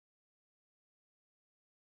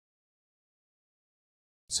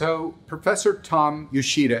So Professor Tom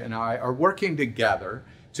Yoshida and I are working together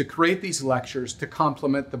to create these lectures to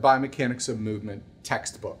complement the Biomechanics of Movement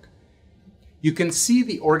textbook. You can see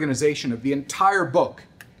the organization of the entire book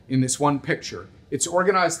in this one picture. It's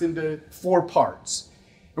organized into 4 parts,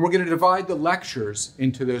 and we're going to divide the lectures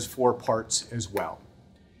into those 4 parts as well.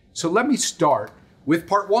 So let me start with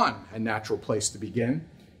part 1, a natural place to begin.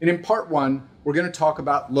 And in part 1, we're going to talk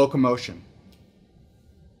about locomotion,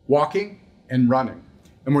 walking and running.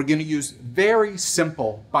 And we're going to use very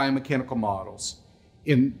simple biomechanical models.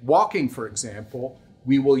 In walking, for example,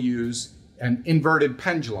 we will use an inverted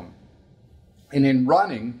pendulum. And in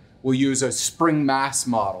running, we'll use a spring mass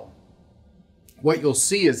model. What you'll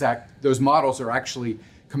see is that those models are actually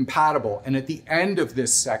compatible. And at the end of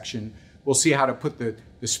this section, we'll see how to put the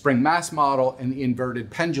spring mass model and the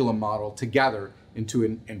inverted pendulum model together into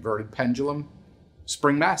an inverted pendulum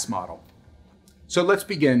spring mass model. So let's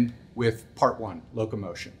begin with part 1,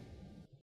 locomotion.